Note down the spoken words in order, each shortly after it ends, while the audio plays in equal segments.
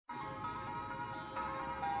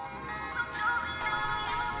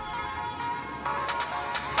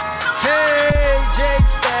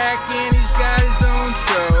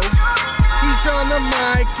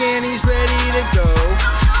mic and he's ready to go.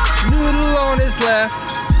 Noodle on his left,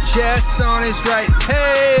 Jess on his right.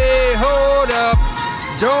 Hey, hold up,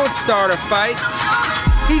 don't start a fight.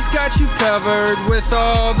 He's got you covered with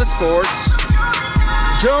all the sports.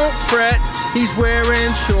 Don't fret, he's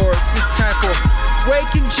wearing shorts. It's time for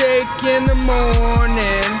Waking Jake in the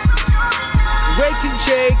morning, Waking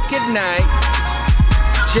Jake at night.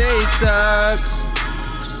 Jake sucks.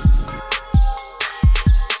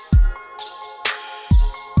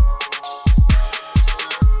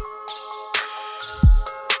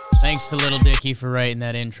 Thanks to Little Dicky for writing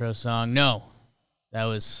that intro song. No, that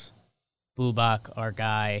was Boobach, our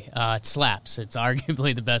guy. It slaps. It's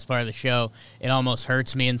arguably the best part of the show. It almost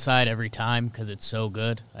hurts me inside every time because it's so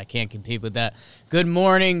good. I can't compete with that. Good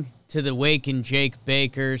morning to the Wake and Jake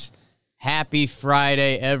Bakers. Happy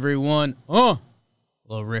Friday, everyone. Little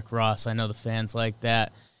Rick Ross. I know the fans like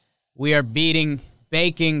that. We are baking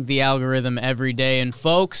the algorithm every day. And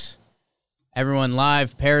folks, everyone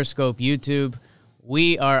live, Periscope, YouTube,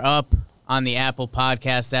 we are up on the Apple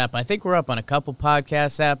Podcast app. I think we're up on a couple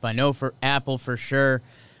podcast apps. I know for Apple for sure.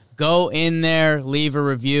 Go in there, leave a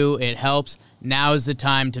review. It helps. Now is the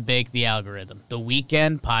time to bake the algorithm. The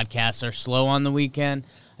weekend, podcasts are slow on the weekend.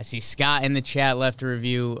 I see Scott in the chat left a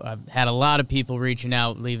review. I've had a lot of people reaching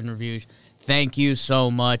out, leaving reviews. Thank you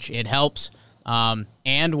so much. It helps.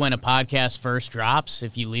 And when a podcast first drops,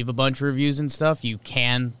 if you leave a bunch of reviews and stuff, you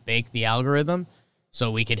can bake the algorithm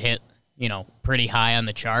so we could hit, pretty high on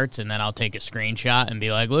the charts, and then I'll take a screenshot and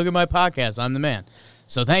be like, look at my podcast, I'm the man.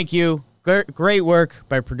 So thank you. Great work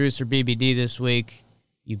by producer BBD this week.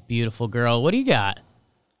 You beautiful girl. What do you got?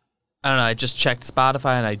 I don't know. I just checked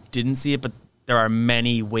Spotify, and I didn't see it, but there are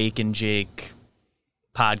many Wake and Jake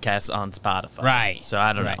podcasts on Spotify. Right. So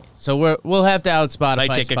I don't know. So we'll have to out Spotify.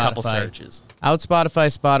 Might take a couple searches. Out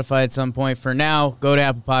Spotify at some point. For now, go to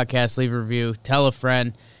Apple Podcasts, leave a review, tell a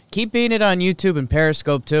friend. Keep beating it on YouTube and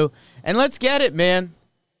Periscope, too. And let's get it, man,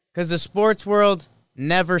 because the sports world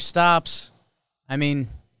never stops. I mean,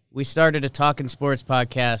 we started a Talking Sports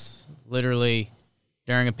podcast literally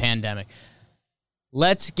during a pandemic.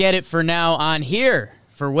 Let's get it for now on here.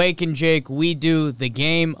 For Wake and Jake, we do the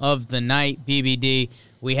game of the night, BBD.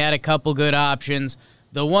 We had a couple good options.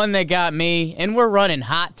 The one that got me, and we're running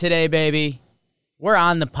hot today, baby. We're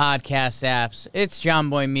on the podcast apps. It's John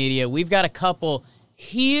Boy Media. We've got a couple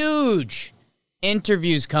huge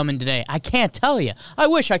interviews coming today. I can't tell you. I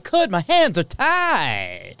wish I could. My hands are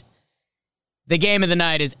tied. The game of the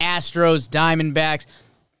night is Astros Diamondbacks.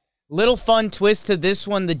 Little fun twist to this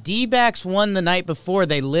one. The D-backs won the night before.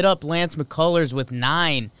 They lit up Lance McCullers with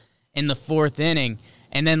 9 in the 4th inning.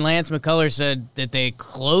 And then Lance McCullers said that they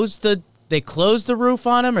closed the roof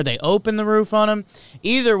on him, or they opened the roof on him.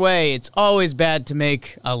 Either way, it's always bad to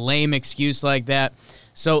make a lame excuse like that.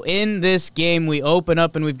 So in this game, we open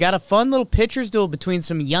up, and we've got a fun little pitcher's duel between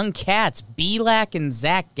some young cats, Belak and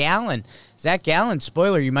Zach Gallen. Zach Gallen,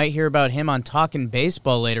 spoiler, you might hear about him on Talking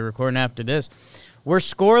Baseball later, recording after this. We're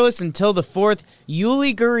scoreless until the 4th.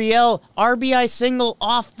 Yuli Gurriel, RBI single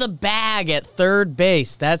off the bag at third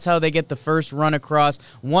base. That's how they get the first run across.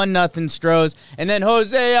 1-0 Stros. And then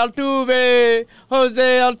Jose Altuve.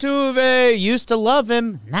 Used to love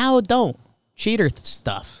him, now don't. Cheater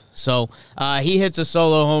stuff. So he hits a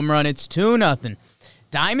solo home run. It's 2-0.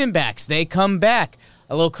 Diamondbacks, they come back.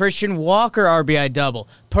 A little Christian Walker RBI double.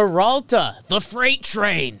 Peralta, the freight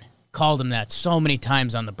train. Called him that so many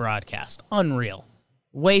times on the broadcast. Unreal.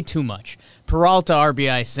 Way too much. Peralta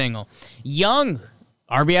RBI single. Young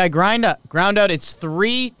RBI ground out. It's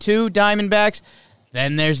 3-2 Diamondbacks.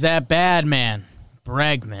 Then there's that bad man,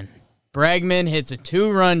 Bregman. Bregman hits a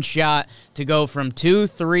 2-run shot to go from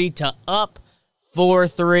 2-3 to up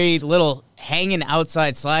 4-3. Little hanging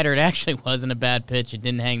outside slider. It actually wasn't a bad pitch. It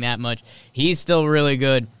didn't hang that much. He's still really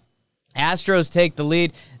good. Astros take the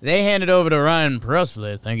lead. They hand it over to Ryan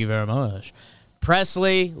Presley. Thank you very much.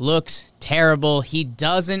 Presley looks terrible. He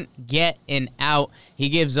doesn't get an out. He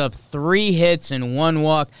gives up 3 hits and 1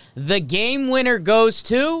 walk. The game winner goes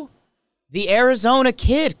to the Arizona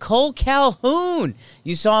kid, Cole Calhoun.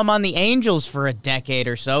 You saw him on the Angels for a decade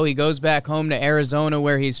or so. He goes back home to Arizona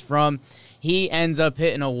where he's from. He ends up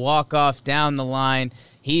hitting a walk-off down the line.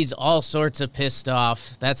 He's all sorts of pissed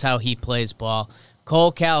off. That's how he plays ball.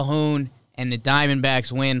 Cole Calhoun and the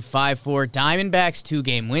Diamondbacks win 5-4. Diamondbacks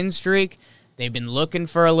 2-game win streak. They've been looking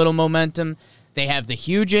for a little momentum. They have the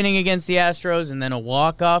huge inning against the Astros and then a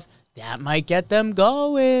walk-off. That might get them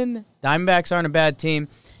going. Diamondbacks aren't a bad team.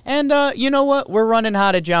 And you know what? We're running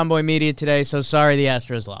hot at John Boy Media today, so sorry the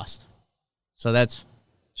Astros lost. So that's...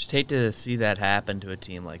 Just hate to see that happen to a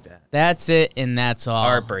team like that. That's it, and that's all.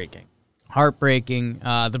 Heartbreaking. Heartbreaking.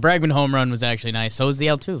 The Bregman home run was actually nice. So was the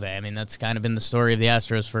Altuve. I mean, that's kind of been the story of the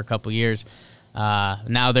Astros for a couple years.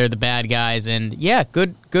 Now they're the bad guys. And, yeah,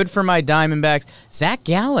 good for my Diamondbacks. Zach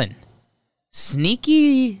Gallen.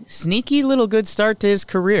 Sneaky little good start to his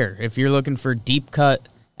career if you're looking for deep-cut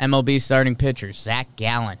MLB starting pitchers. Zach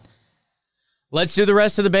Gallen. Let's do the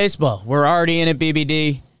rest of the baseball. We're already in it,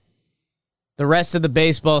 BBD. The rest of the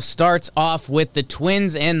baseball starts off with the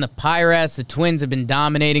Twins and the Pirates. The Twins have been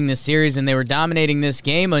dominating this series, and they were dominating this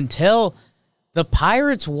game until the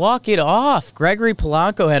Pirates walk it off. Gregory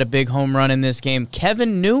Polanco had a big home run in this game.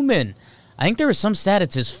 Kevin Newman, I think there was some stat,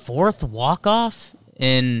 it's his 4th walk-off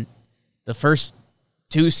in the first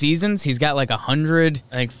 2 seasons. He's got like 100.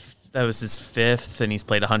 I think that was his 5th, and he's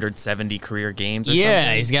played 170 career games or something.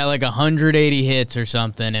 Yeah, he's got like 180 hits or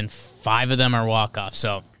something, and 5 of them are walk-offs.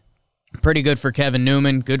 So pretty good for Kevin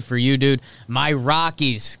Newman. Good for you, dude. My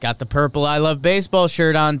Rockies got the purple I Love Baseball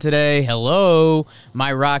shirt on today. Hello.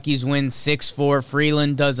 My Rockies win 6-4.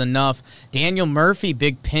 Freeland does enough. Daniel Murphy,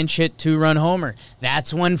 big pinch hit, 2-run homer.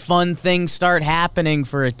 That's when fun things start happening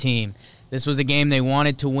for a team. This was a game they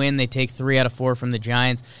wanted to win. They take 3 out of 4 from the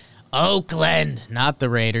Giants. Oakland, not the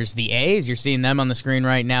Raiders. The A's, you're seeing them on the screen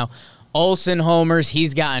right now. Olsen homers.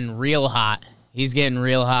 He's gotten real hot. He's getting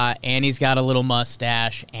real hot, and he's got a little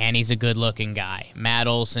mustache, and he's a good-looking guy. Matt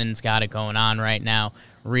Olson's got it going on right now.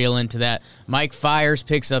 Real into that. Mike Fiers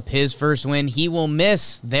picks up his first win. He will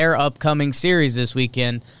miss their upcoming series this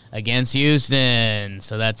weekend against Houston.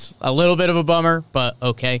 So that's a little bit of a bummer, but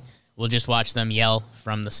okay. We'll just watch them yell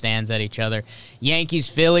from the stands at each other. Yankees,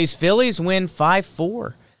 Phillies. Phillies win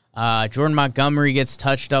 5-4. Jordan Montgomery gets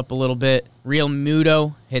touched up a little bit. Real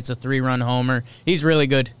Muto hits a 3-run homer. He's really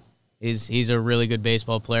good. He's a really good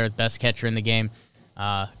baseball player, best catcher in the game.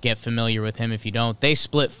 Get familiar with him if you don't. They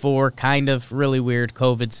split 4, kind of really weird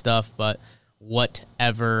COVID stuff, but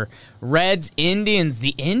whatever. Reds, Indians.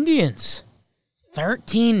 The Indians,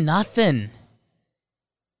 13-0.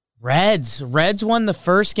 Reds won the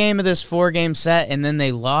first game of this 4-game set, and then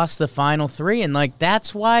they lost the final 3, and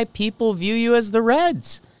that's why people view you as the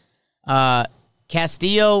Reds.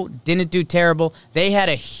 Castillo didn't do terrible. They had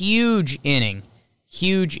a huge inning,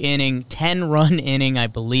 10-run inning, I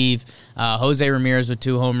believe. Jose Ramirez with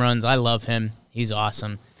 2 home runs. I love him. He's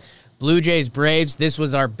awesome. Blue Jays, Braves. This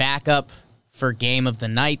was our backup for game of the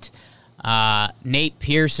night. Nate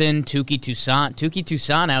Pearson, Touki Toussaint. Touki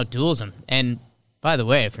Toussaint outduels him. And by the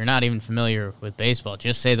way, if you're not even familiar with baseball,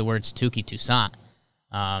 just say the words Touki Toussaint,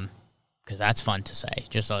 because that's fun to say.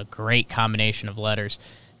 Just a great combination of letters.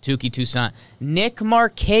 Touki Toussaint. Nick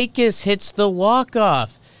Markakis hits the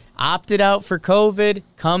walk-off. Opted out for COVID,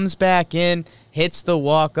 comes back in, hits the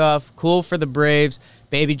walk-off. Cool for the Braves.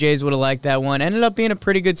 Baby Jays would have liked that one. Ended up being a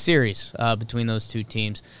pretty good series between those two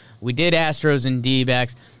teams. We did Astros and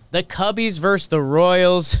D-backs. The Cubbies versus the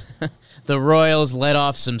Royals. The Royals let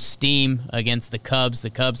off some steam against the Cubs.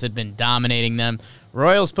 The Cubs had been dominating them.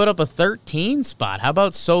 Royals put up a 13 spot. How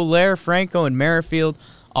about Soler, Franco, and Merrifield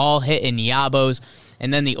all hitting yabos?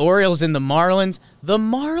 And then the Orioles and the Marlins. The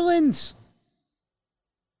Marlins,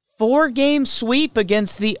 4-game sweep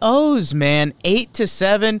against the O's, man.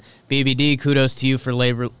 8-7. BBD, kudos to you for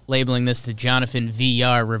labeling this the Jonathan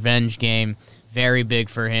VR revenge game. Very big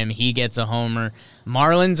for him. He gets a homer.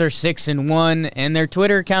 Marlins are 6-1, and their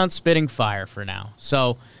Twitter account's spitting fire for now.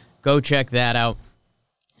 So go check that out.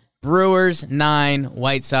 Brewers 9,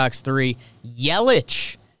 White Sox 3.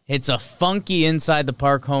 Yelich hits a funky inside the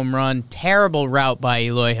park home run. Terrible route by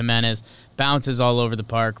Eloy Jimenez. Bounces all over the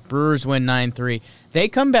park. Brewers win 9-3. They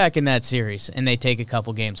come back in that series, and they take a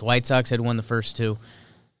couple games. White Sox had won the first 2.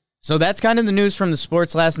 So that's kind of the news from the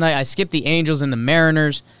sports last night. I skipped the Angels and the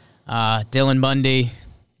Mariners. Dylan Bundy,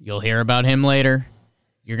 you'll hear about him later.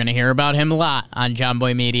 You're going to hear about him a lot on John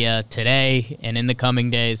Boy Media today and in the coming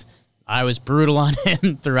days. I was brutal on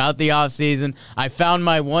him throughout the offseason. I found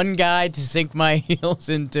my one guy to sink my heels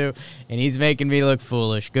into, and he's making me look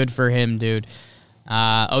foolish. Good for him, dude.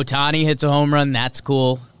 Ohtani hits a home run. That's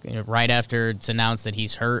cool. Right after it's announced that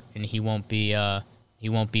he's hurt and he won't be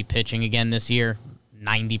pitching again this year.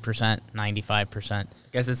 90%, 95%.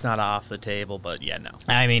 Guess it's not off the table, but yeah, no.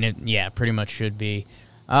 I mean, pretty much should be.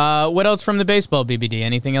 What else from the baseball, BBD?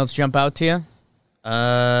 Anything else jump out to you?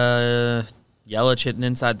 Yelich hitting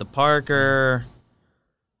inside the Parker.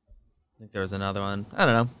 I think there was another one. I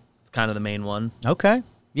don't know. It's kind of the main one. Okay.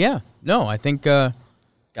 Yeah. No, I think got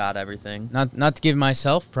everything. Not to give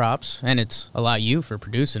myself props, and it's a lot you for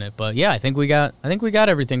producing it, but yeah, I think we got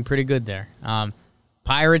everything pretty good there.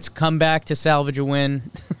 Pirates come back to salvage a win.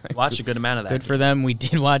 Watch a good amount of that. Good for them. We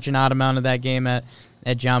did watch an odd amount of that game at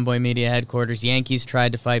at John Boy Media headquarters. Yankees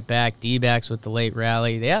tried to fight back. D-backs with the late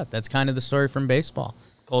rally. Yeah, that's kind of the story from baseball.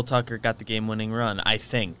 Cole Tucker got the game-winning run, I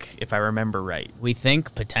think, if I remember right. We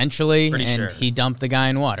think potentially, Pretty and sure. he dumped the guy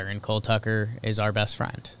in water, and Cole Tucker is our best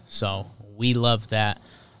friend. So we love that.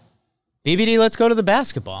 BBD, let's go to the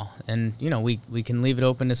basketball. And, we can leave it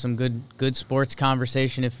open to some good sports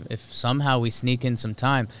conversation if somehow we sneak in some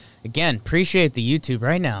time. Again, appreciate the YouTube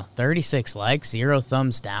right now. 36 likes, 0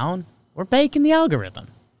 thumbs down. We're baking the algorithm.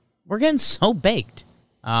 We're getting so baked.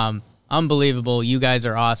 Unbelievable. You guys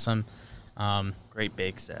are awesome. Great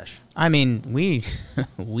bake sesh. I mean,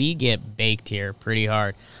 we get baked here pretty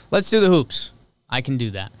hard. Let's do the hoops. I can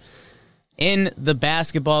do that. In the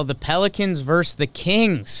basketball, the Pelicans versus the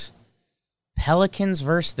Kings. Pelicans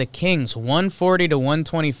versus the Kings, 140 to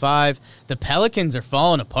 125. The Pelicans are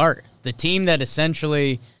falling apart. The team that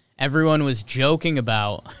essentially everyone was joking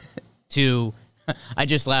about I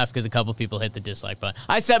just laughed because a couple people hit the dislike button.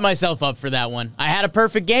 I set myself up for that one. I had a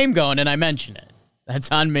perfect game going, and I mentioned it.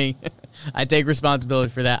 That's on me. I take responsibility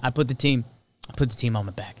for that. I put the team on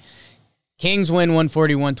my back. Kings win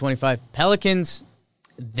 140-125. Pelicans,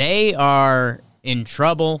 they are in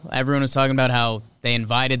trouble. Everyone was talking about how they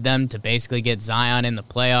invited them to basically get Zion in the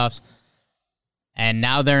playoffs. And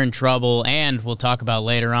now they're in trouble. And we'll talk about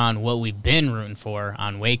later on what we've been rooting for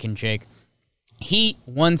on Wake and Jake. Heat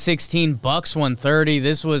 116, Bucks 130.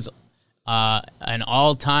 This was an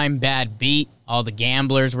all-time bad beat. All the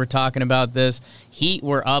gamblers were talking about this. Heat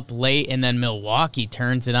were up late, and then Milwaukee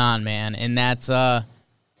turns it on, man. And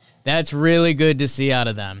that's really good to see out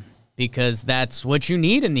of them because that's what you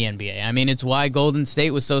need in the NBA. I mean, it's why Golden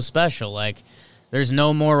State was so special. Like, there's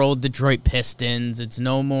no more old Detroit Pistons. It's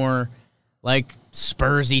no more, like,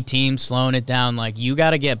 Spursy teams slowing it down. Like, you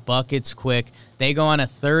got to get buckets quick. They go on a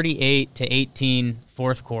 38-18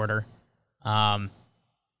 fourth quarter.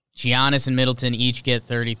 Giannis and Middleton each get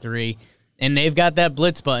 33. And they've got that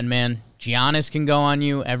blitz button, man. Giannis can go on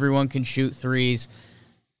you. Everyone can shoot threes.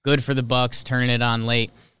 Good for the Bucks, turning it on late.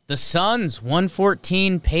 The Suns,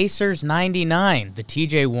 114, Pacers, 99. The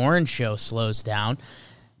TJ Warren show slows down.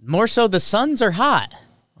 More so, the Suns are hot.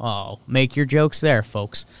 Oh, make your jokes there,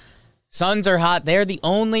 folks. Suns are hot. They're the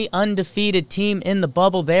only undefeated team in the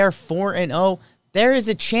bubble. They are 4-0. There is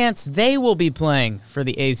a chance they will be playing for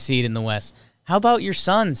the 8th seed in the West. How about your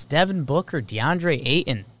Suns? Devin Booker, DeAndre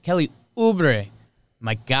Ayton, Kelly Oubre,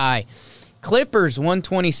 my guy. Clippers,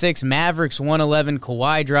 126. Mavericks, 111.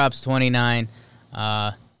 Kawhi drops 29.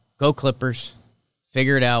 Go Clippers.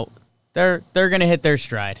 Figure it out. They're going to hit their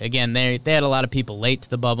stride. Again, they had a lot of people late to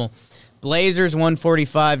the bubble. Blazers,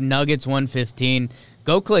 145. Nuggets, 115.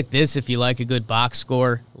 Go click this if you like a good box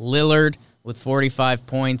score. Lillard with 45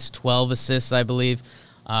 points, 12 assists, I believe.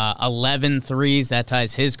 11 threes. That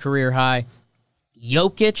ties his career high.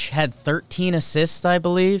 Jokic had 13 assists, I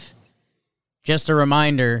believe. Just a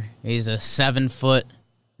reminder, he's a 7-foot.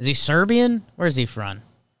 Is he Serbian? Where is he from?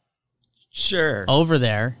 Sure. Over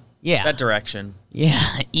there. Yeah. That direction.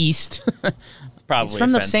 Yeah, east. It's probably he's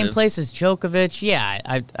from offensive. the same place as Djokovic. Yeah,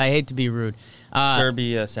 I hate to be rude.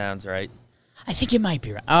 Serbia sounds right. I think it might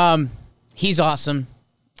be right. He's awesome.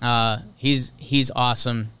 He's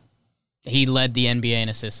awesome. He led the NBA in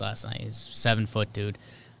assists last night. He's a 7-foot dude.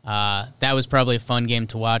 That was probably a fun game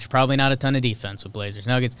to watch. Probably not a ton of defense with Blazers.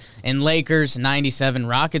 Nuggets and Lakers, 97.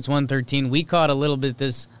 Rockets, 113. We caught a little bit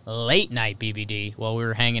this late night BBD while we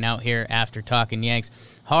were hanging out here after talking Yanks.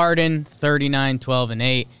 Harden, 39, 12, and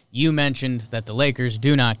 8. You mentioned that the Lakers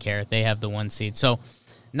do not care. They have the 1 seed. So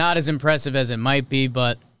not as impressive as it might be,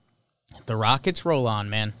 but the Rockets roll on,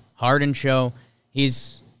 man. Harden show.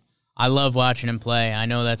 I love watching him play. I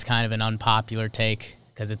know that's kind of an unpopular take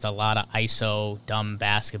because it's a lot of ISO, dumb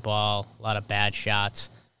basketball, a lot of bad shots.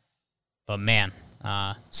 But, man,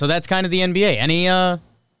 so that's kind of the NBA.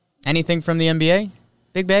 Anything from the NBA,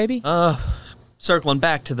 Big Baby? Circling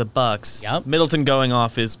back to the Bucks, Yep. Middleton going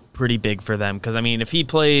off is pretty big for them because, I mean, if he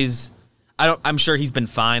plays, I'm sure he's been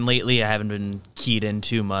fine lately. I haven't been keyed in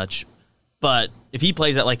too much. But if he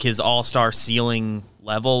plays at, like, his all-star ceiling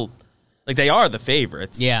level, like, they are the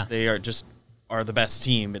favorites. Yeah. They are the best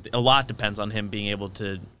team. A lot depends on him being able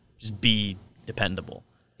to just be dependable,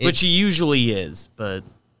 which he usually is, but,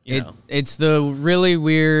 you know. It's the really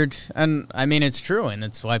weird, and, I mean, it's true, and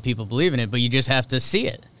that's why people believe in it, but you just have to see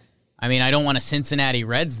it. I mean, I don't want to Cincinnati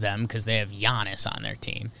Reds them because they have Giannis on their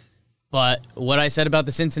team. But what I said about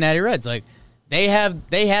the Cincinnati Reds, like, they had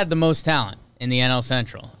the most talent in the NL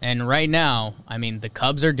Central. And right now, I mean, the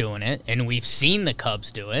Cubs are doing it, and we've seen the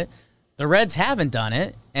Cubs do it. The Reds haven't done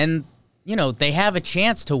it, and, you know, they have a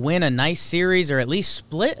chance to win a nice series or at least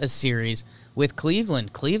split a series with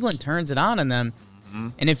Cleveland. Cleveland turns it on them. Mm-hmm.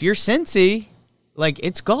 And if you're Cincy, like,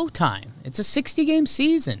 it's go time. It's a 60-game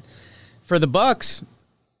season. For the Bucks,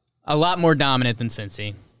 a lot more dominant than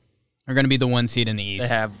Cincy. They're going to be the 1 seed in the East.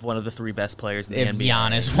 They have one of the 3 best players in the NBA.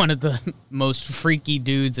 Giannis, one of the most freaky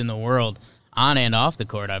dudes in the world, on and off the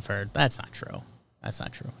court, I've heard. That's not true. That's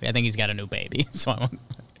not true. I think he's got a new baby, so I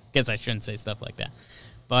guess I shouldn't say stuff like that.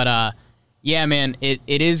 But, yeah, man, it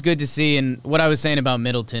is good to see. And what I was saying about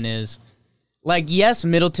Middleton is, like, yes,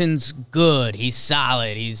 Middleton's good. He's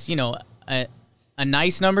solid. He's, you know, a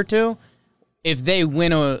nice number 2. If they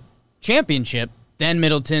win a championship, then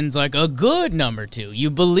Middleton's like a good number 2.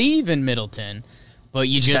 You believe in Middleton, but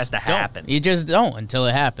you just has to don't. happen. You just don't until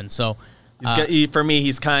it happens. So, for me,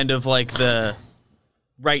 he's kind of like the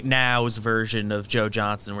right now's version of Joe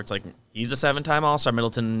Johnson, where it's like he's a 7-time All-Star.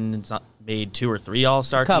 Middleton's not made 2 or 3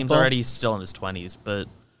 All-Star teams already. He's still in his 20s, but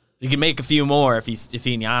you can make a few more if he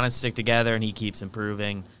and Giannis stick together and he keeps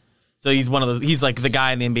improving. So he's one of those. He's like the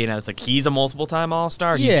guy in the NBA now. It's like he's a multiple-time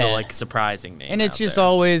All-Star. He's the like surprising name. And it's just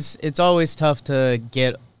always tough to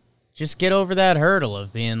get over that hurdle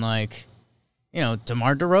of being like, you know,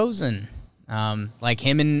 DeMar DeRozan, like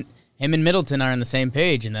him and Middleton are on the same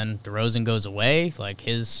page, and then DeRozan goes away. Like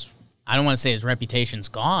I don't want to say his reputation's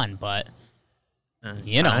gone, but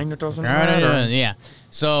you know, yeah.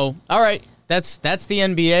 So all right, that's the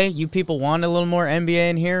NBA. You people want a little more NBA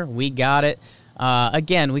in here? We got it.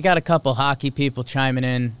 Again, we got a couple hockey people chiming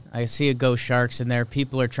in. I see a Go Sharks in there.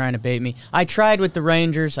 People are trying to bait me. I tried with the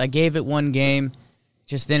Rangers. I gave it 1 game.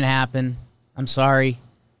 Just didn't happen. I'm sorry.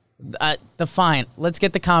 Let's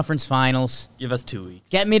get the conference finals. Give us 2 weeks.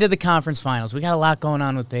 Get me to the conference finals. We got a lot going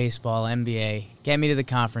on with baseball, NBA. Get me to the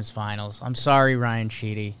conference finals. I'm sorry, Ryan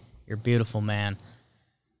Sheedy. You're a beautiful man.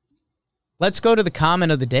 Let's go to the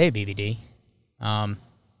comment of the day, BBD. I'm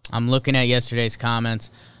looking at yesterday's comments.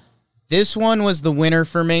 This one was the winner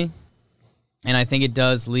for me, and I think it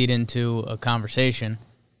does lead into a conversation.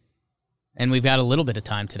 And we've got a little bit of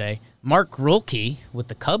time today. Mark Rulke, with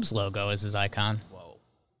the Cubs logo as his icon,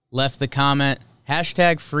 left the comment,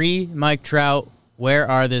 hashtag free Mike Trout, where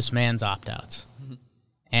are this man's opt-outs?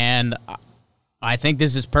 And I think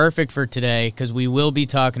this is perfect for today because we will be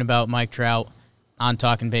talking about Mike Trout on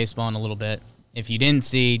Talking Baseball in a little bit. If you didn't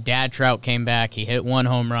see, Dad Trout came back. He hit 1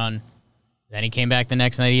 home run. Then he came back the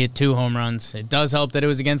next night. He hit 2 home runs. It does help that it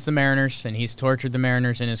was against the Mariners, and he's tortured the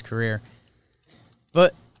Mariners in his career.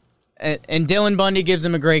 And Dylan Bundy gives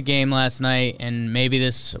him a great game last night, and maybe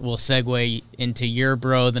this will segue into your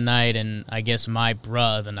bro of the night and I guess my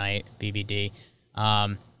bruh of the night, BBD.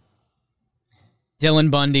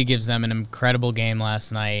 Dylan Bundy gives them an incredible game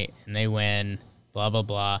last night, and they win, blah, blah,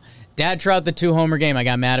 blah. Dad Trout, the 2-homer game, I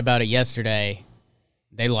got mad about it yesterday.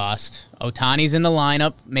 They lost. Ohtani's in the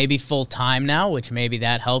lineup, maybe full-time now, which maybe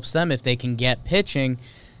that helps them. If they can get pitching,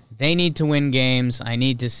 they need to win games. I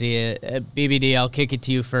need to see it. BBD, I'll kick it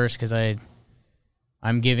to you first because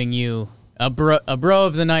I'm giving you a bro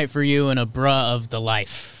of the night for you and a bruh of the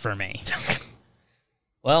life for me.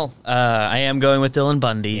 Well, I am going with Dylan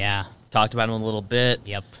Bundy. Yeah. Talked about him a little bit.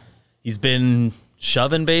 Yep. He's been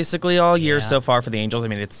shoving basically all year so far for the Angels. I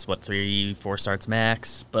mean, it's, 3-4 starts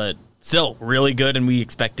max, but still really good, and we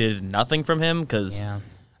expected nothing from him because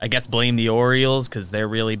I guess blame the Orioles because they're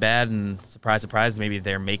really bad, and surprise, surprise, maybe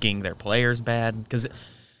they're making their players bad. Because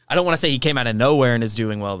I don't want to say he came out of nowhere and is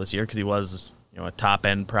doing well this year because he was a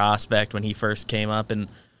top-end prospect when he first came up. And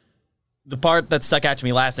the part that stuck out to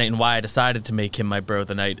me last night and why I decided to make him my bro of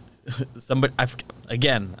the night,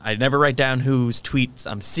 I never write down whose tweets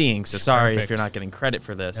I'm seeing, so sorry if you're not getting credit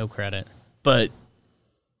for this. No credit. But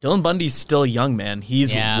Dylan Bundy's still a young man.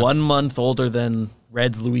 He's 1 month older than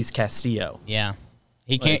Reds' Luis Castillo. Yeah.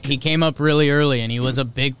 He came up really early, and he was a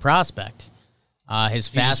big prospect. He's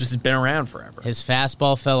just been around forever. His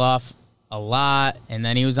fastball fell off a lot, and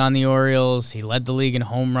then he was on the Orioles. He led the league in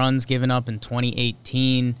home runs given up in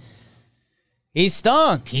 2018. He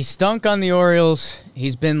stunk. He stunk on the Orioles.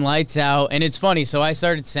 He's been lights out. And it's funny. So I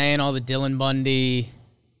started saying all the Dylan Bundy,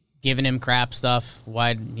 giving him crap stuff.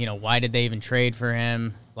 Why did they even trade for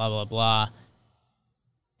him? Blah, blah, blah.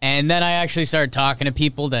 And then I actually started talking to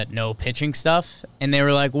people that know pitching stuff. And they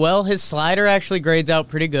were like, well, his slider actually grades out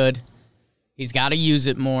pretty good. He's got to use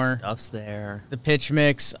it more. Stuff's there. The pitch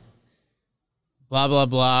mix, blah, blah,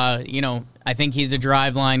 blah. I think he's a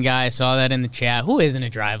drive line guy. I saw that in the chat. Who isn't a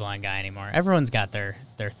drive line guy anymore? Everyone's got their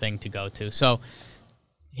thing to go to. So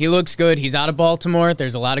he looks good. He's out of Baltimore.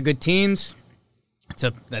 There's a lot of good teams.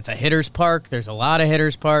 That's a hitter's park. There's a lot of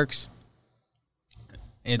hitter's parks.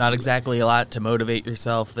 Not exactly a lot to motivate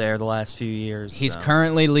yourself there the last few years. He's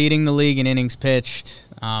currently leading the league in innings pitched.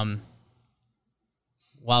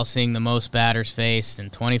 while seeing the most batters faced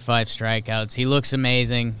and 25 strikeouts. He looks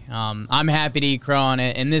amazing. I'm happy to eat crow on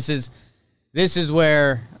it, and this is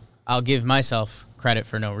where I'll give myself credit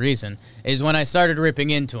for no reason, is when I started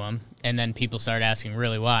ripping into him, and then people started asking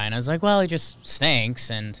really why, and I was like, well, he just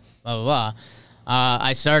stinks, and blah, blah, blah.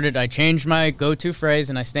 I changed my go-to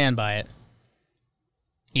phrase, and I stand by it.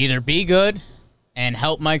 Either be good and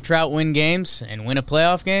help Mike Trout win games and win a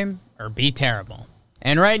playoff game, or be terrible.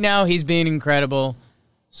 And right now, he's being incredible.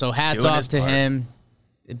 So hats off to him.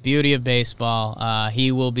 The beauty of baseball. I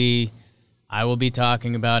will be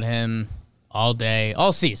talking about him all day,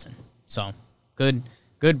 all season. So good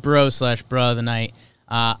bro/bro of the night.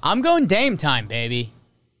 I'm going Dame time, baby.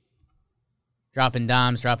 Dropping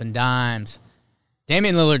dimes.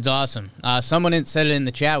 Damian Lillard's awesome. Someone had said it in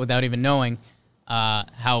the chat without even knowing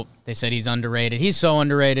how they said he's underrated. He's so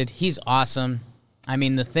underrated. He's awesome. I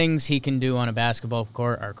mean, the things he can do on a basketball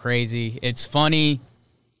court are crazy. It's funny.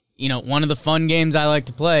 You know, one of the fun games I like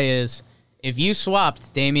to play is if you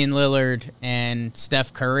swapped Damian Lillard and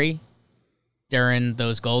Steph Curry during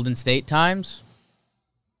those Golden State times,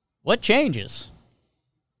 what changes?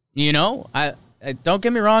 You know, I don't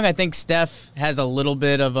get me wrong. I think Steph has a little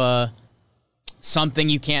bit of a something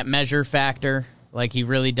you can't measure factor, like he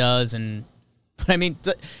really does. But I mean,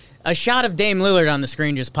 a shot of Dame Lillard on the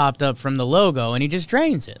screen just popped up from the logo, and he just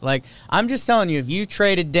drains it. Like, I'm just telling you, if you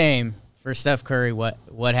traded Dame for Steph Curry, what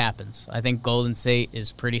happens? I think Golden State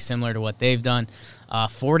is pretty similar to what they've done.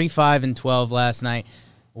 45-12 last night.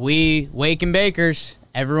 We, Wake and Bakers,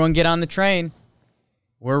 everyone get on the train.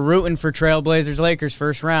 We're rooting for Trailblazers Lakers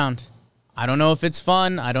first round. I don't know if it's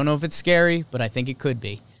fun. I don't know if it's scary, but I think it could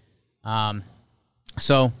be.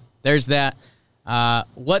 So there's that.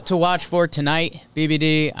 What to watch for tonight,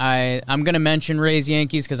 BBD? I'm going to mention Rays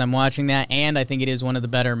Yankees because I'm watching that, and I think it is one of the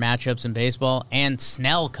better matchups in baseball. And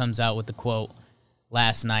Snell comes out with the quote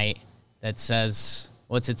last night that says,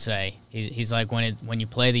 what's it say? He's like, when you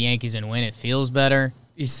play the Yankees and win, it feels better.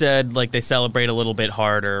 He said, like, they celebrate a little bit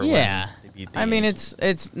harder. Yeah. When they beat the I mean, Yankees.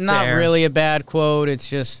 it's not Fair. really a bad quote.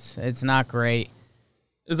 It's not great.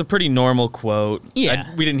 It was a pretty normal quote.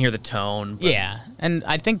 Yeah. We didn't hear the tone. But Yeah, and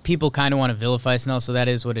I think people kind of want to vilify Snell, so that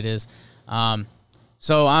is what it is.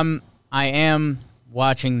 So I am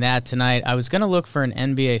watching that tonight. I was going to look for an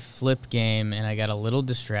NBA flip game, and I got a little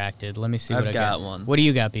distracted. Let me see what I got. I've got one. What do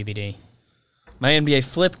you got, BBD? My NBA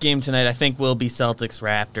flip game tonight, I think, will be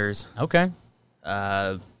Celtics-Raptors. Okay.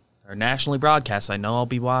 Our nationally broadcast. I know I'll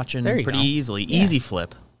be watching There you pretty go. easily. Yeah. Easy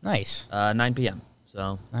flip. Nice. 9 p.m.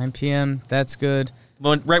 So 9 p.m., that's good.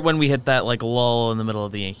 right when we hit that like lull in the middle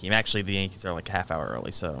of the Yankee game. Actually, the Yankees are like a half hour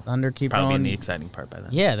early, so Thunder keep probably going. in the exciting part by then.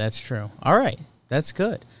 Yeah, that's true. All right, that's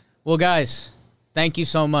good. Well, guys, thank you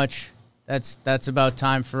so much. That's about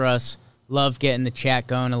time for us. Love getting the chat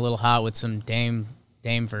going a little hot with some Dame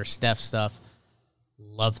versus Steph stuff.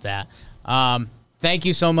 Love that. Thank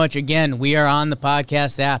you so much again. We are on the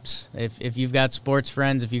podcast apps. If you've got sports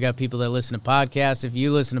friends, if you got people that listen to podcasts, if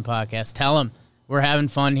you listen to podcasts, tell them. We're having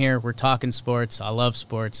fun here. We're talking sports. I love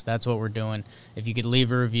sports. That's what we're doing. If you could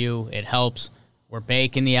leave a review, it helps. We're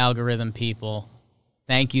baking the algorithm, people.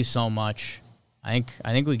 Thank you so much. I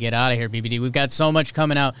think we get out of here, BBD. We've got so much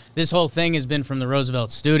coming out. This whole thing has been from the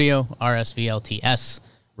Roosevelt Studio, RSVLTS.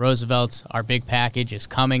 Roosevelt's, our big package is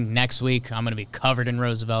coming next week. I'm going to be covered in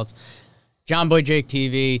Roosevelt's. John Boy Jake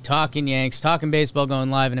TV, talking Yanks, talking baseball going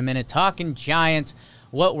live in a minute, talking Giants,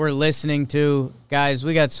 what we're listening to. Guys,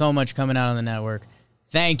 we got so much coming out on the network.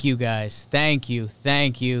 Thank you, guys. Thank you.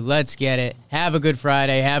 Let's get it. Have a good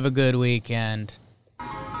Friday. Have a good weekend.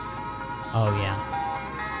 Oh, yeah.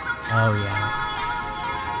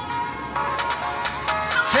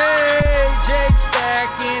 Hey, Jake's back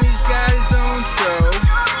and he's got his own show.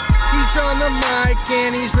 He's on the mic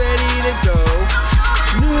and he's ready to go.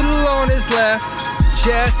 Noodle on his left,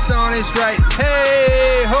 Jess on his right.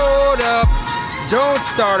 Hey, hold up, don't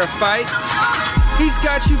start a fight. He's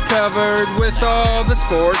got you covered with all the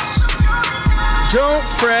sports. Don't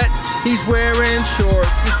fret, he's wearing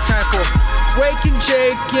shorts. It's time for Waking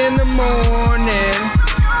Jake in the morning,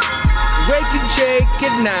 Waking Jake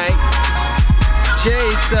at night.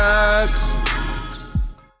 Jake sucks.